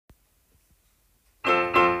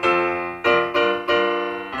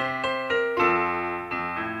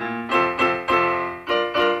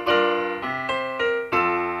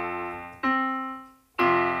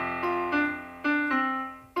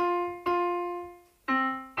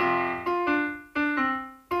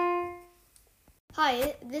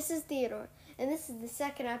Hi, this is Theodore, and this is the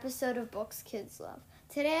second episode of Books Kids Love.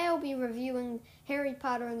 Today I will be reviewing Harry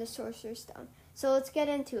Potter and the Sorcerer's Stone. So let's get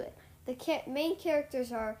into it. The main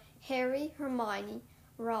characters are Harry, Hermione,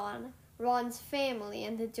 Ron's family,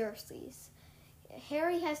 and the Dursleys.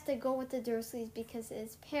 Harry has to go with the Dursleys because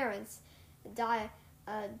his parents died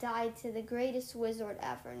to the greatest wizard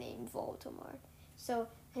ever named Voldemort. So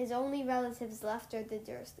his only relatives left are the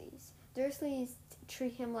Dursleys. Dursleys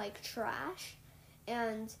treat him like trash,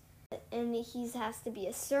 and he has to be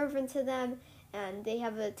a servant to them, and they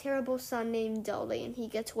have a terrible son named Dudley, and he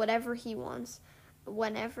gets whatever he wants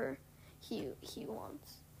whenever he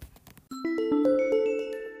wants.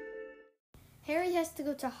 Harry has to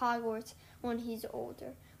go to Hogwarts when he's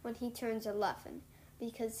older, when he turns 11,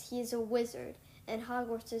 because he is a wizard, and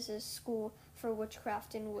Hogwarts is a school for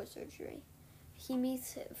witchcraft and wizardry. He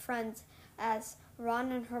meets friends as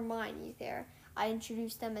Ron and Hermione there. I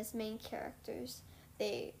introduced them as main characters.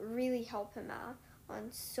 They really help him out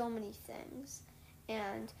on so many things.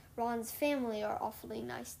 And Ron's family are awfully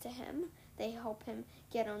nice to him. They help him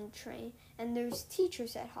get on the train. And there's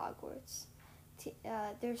teachers at Hogwarts.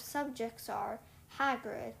 Their subjects are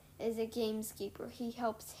Hagrid is a gameskeeper. He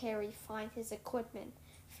helps Harry find his equipment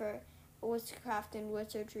for witchcraft and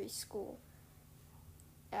wizardry school.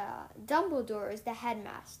 Dumbledore is the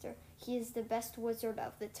headmaster. He is the best wizard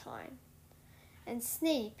of the time. And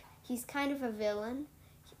Snape, he's kind of a villain,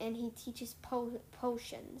 and he teaches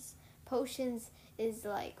potions. Potions is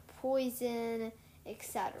like poison,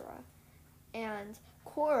 etc. And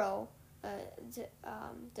Quirrell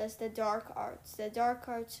does the dark arts. The dark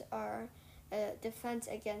arts are defense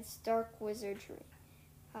against dark wizardry,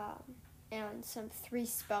 and some 3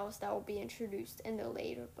 spells that will be introduced in the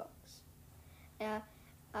later books.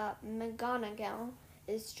 McGonagall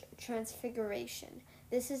is transfiguration.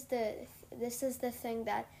 This is the thing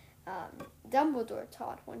that Dumbledore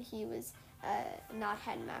taught when he was not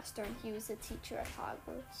headmaster and he was a teacher at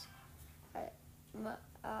Hogwarts.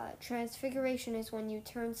 Transfiguration is when you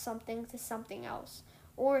turn something to something else,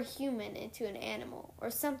 or a human into an animal, or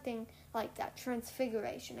something like that.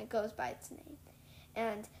 Transfiguration, it goes by its name.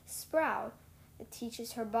 And Sprout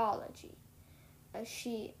teaches herbology.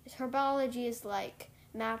 Herbology is like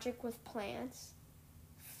magic with plants.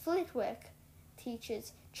 Flitwick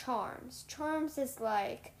teaches charms. Charms is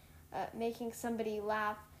like making somebody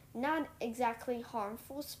laugh. Not exactly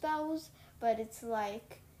harmful spells, but it's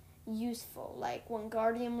like useful, like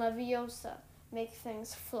Wingardium Leviosa, make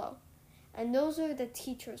things flow. And those are the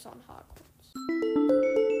teachers on Hogwarts.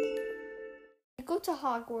 You go to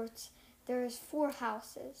Hogwarts, there's 4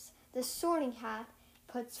 houses. The Sorting Hat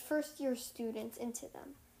puts first-year students into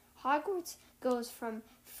them. Hogwarts goes from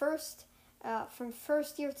first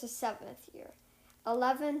year to 7th year,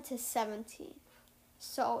 11 to 17.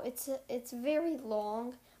 So it's very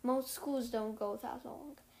long. Most schools don't go that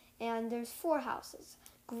long. And there's 4 houses.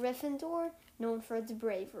 Gryffindor, known for its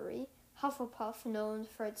bravery. Hufflepuff, known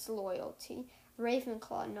for its loyalty.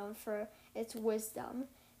 Ravenclaw, known for its wisdom.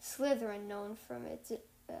 Slytherin, known for its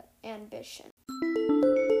ambition.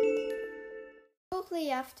 Shortly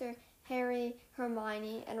after Harry,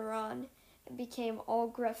 Hermione, and Ron became all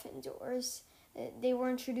Gryffindors, they were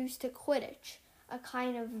introduced to Quidditch, a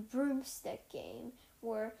kind of broomstick game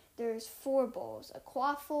where there's 4 balls. A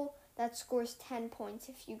quaffle that scores 10 points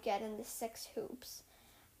if you get in the 6 hoops.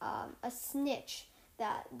 A snitch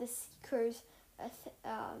that the seeker's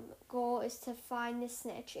goal is to find the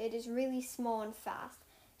snitch. It is really small and fast,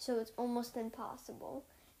 so it's almost impossible.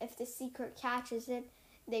 If the seeker catches it,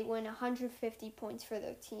 they win 150 points for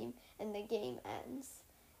their team, and the game ends.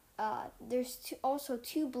 There's also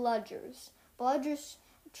 2 bludgers. Bludgers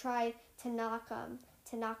try to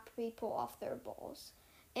knock people off their balls.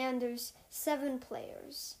 And there's 7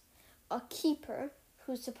 players. A keeper,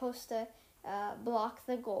 who's supposed to block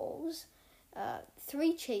the goals.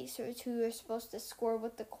 3 chasers, who are supposed to score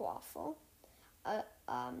with the quaffle. A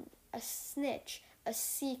snitch, a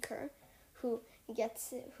seeker, who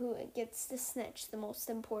gets the snitch, the most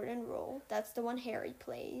important role. That's the one Harry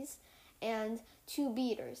plays. And 2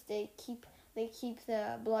 beaters. They keep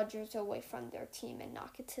the bludgers away from their team and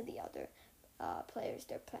knock it to the other players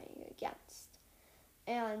they're playing against.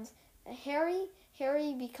 And Harry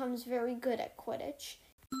becomes very good at Quidditch.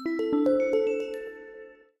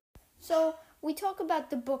 So we talk about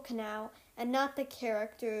the book now and not the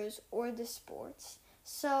characters or the sports.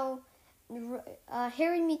 So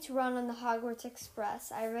Harry meets Ron on the Hogwarts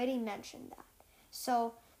Express. I already mentioned that.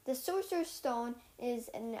 So the Sorcerer's Stone is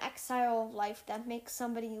an exile of life that makes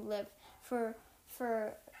somebody live for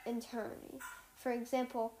eternity. For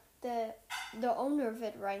example, the owner of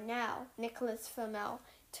it right now, Nicholas Flamel,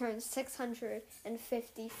 turns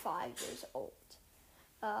 655 years old.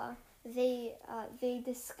 They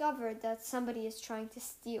discovered that somebody is trying to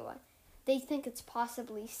steal it. They think it's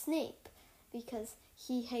possibly Snape because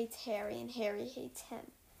he hates Harry and Harry hates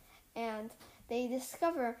him. And they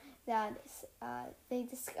discover that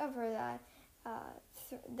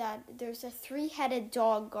that there's a three-headed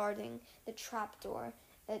dog guarding the trapdoor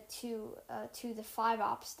to the 5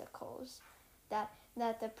 obstacles that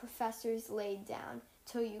the professors laid down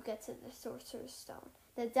till you get to the Sorcerer's Stone.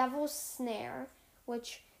 The Devil's Snare,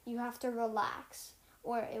 which you have to relax,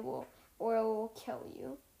 or it will kill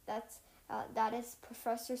you. That is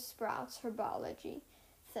Professor Sprout's herbology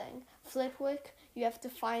thing. Flitwick, you have to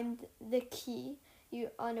find the key.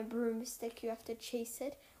 On a broomstick, you have to chase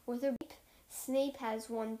it with a. Snape has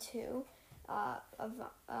one too, a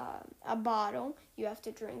bottle you have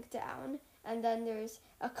to drink down, and then there's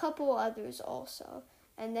a couple others also,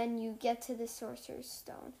 and then you get to the Sorcerer's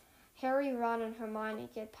Stone. Harry, Ron, and Hermione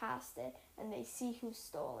get past it, and they see who's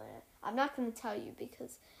stolen it. I'm not going to tell you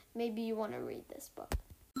because maybe you want to read this book.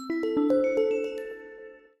 I'm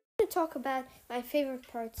going to talk about my favorite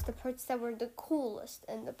parts, the parts that were the coolest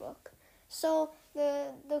in the book. So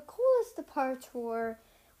the coolest parts were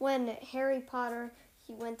when Harry Potter,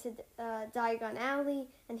 he went to Diagon Alley,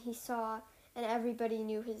 and he saw, and everybody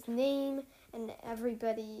knew his name, and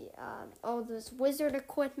everybody, all this wizard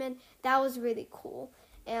equipment. That was really cool.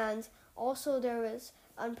 And also there was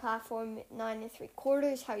on platform 9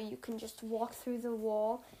 3/4, how you can just walk through the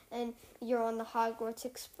wall, and you're on the Hogwarts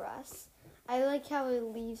Express. I like how it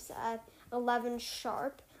leaves at 11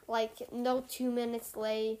 sharp, like no 2 minutes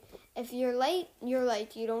late. If you're late, you're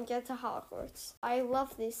late. You don't get to Hogwarts. I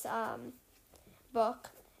love this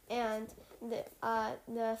book, and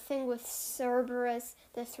the thing with Cerberus,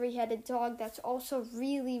 the 3-headed dog, that's also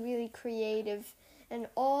really, really creative, and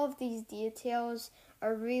all of these details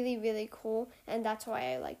are really, really cool, and that's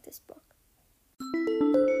why I like this book.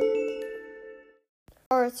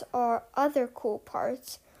 Other cool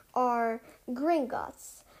parts are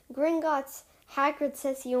Gringotts. Gringotts, Hagrid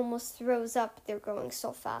says he almost throws up, they're going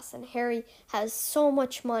so fast, and Harry has so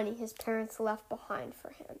much money his parents left behind for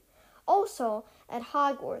him. Also, at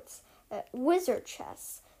Hogwarts, wizard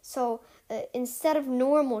chess. So instead of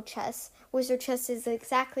normal chess, wizard chess is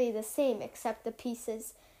exactly the same, except the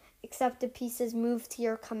pieces move to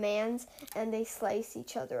your commands and they slice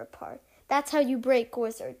each other apart. That's how you break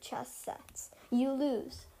wizard chess sets. You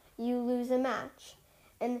lose a match.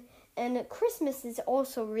 And Christmas is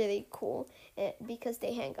also really cool because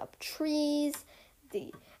they hang up trees,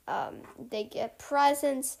 they get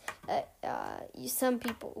presents. Some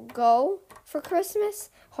people go for Christmas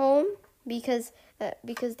home because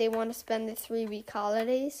they want to spend the 3-week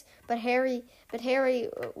holidays. But Harry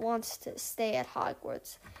wants to stay at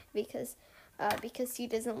Hogwarts because he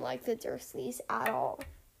doesn't like the Dursleys at all.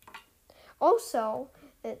 Also,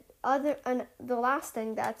 the last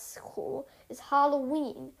thing that's cool is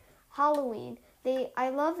Halloween. I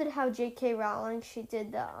love it how J.K. Rowling, she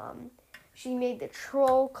made the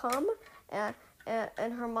troll come, and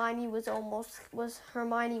Hermione was almost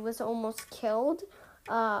killed,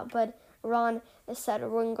 but Ron said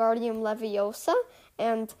Wingardium Leviosa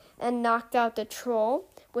and knocked out the troll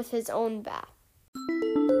with his own bat.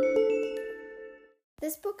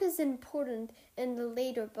 This book is important in the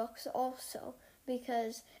later books also,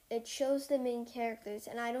 because it shows the main characters,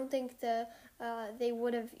 and I don't think they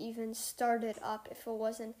would have even started up if it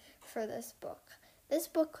wasn't for this book. This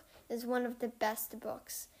book is one of the best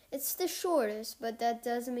books. It's the shortest, but that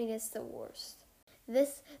doesn't mean it's the worst.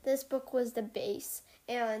 This book was the base,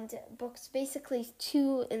 and books basically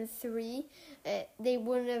 2 and 3, they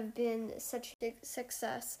wouldn't have been such a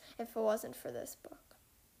success if it wasn't for this book.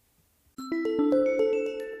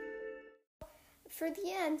 For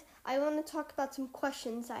the end, I want to talk about some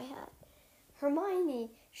questions I had.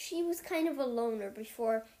 Hermione, she was kind of a loner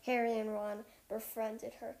before Harry and Ron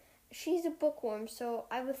befriended her. She's a bookworm, so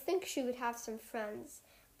I would think she would have some friends,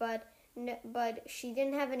 but she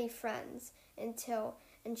didn't have any friends and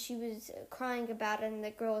she was crying about it in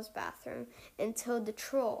the girls' bathroom until the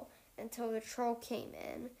troll came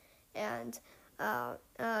in, and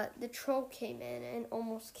the troll came in and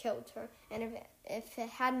almost killed her, and if it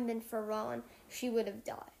hadn't been for Ron, she would have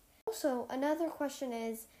died. Also, another question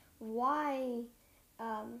is why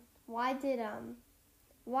is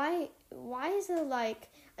it like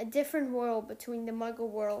a different world between the Muggle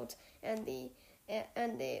world and the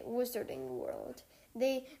Wizarding world?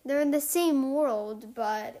 They're in the same world,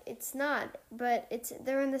 but it's not.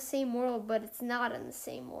 They're in the same world, but it's not in the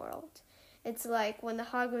same world. It's like when the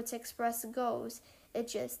Hogwarts Express goes, it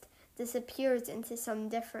just disappears into some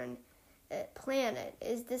different planet?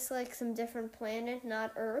 Is this like some different planet,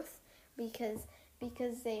 not Earth? Because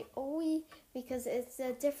it's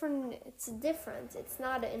different. It's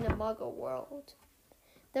not in a Muggle world.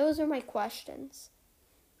 Those are my questions.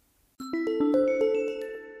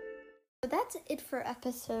 So that's it for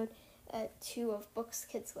episode 2 of Books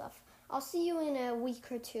Kids Love. I'll see you in a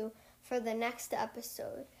week or two for the next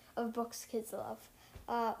episode of Books Kids Love.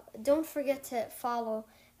 Don't forget to follow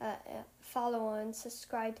and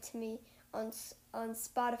subscribe to me on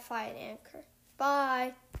Spotify and Anchor.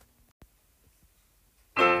 Bye.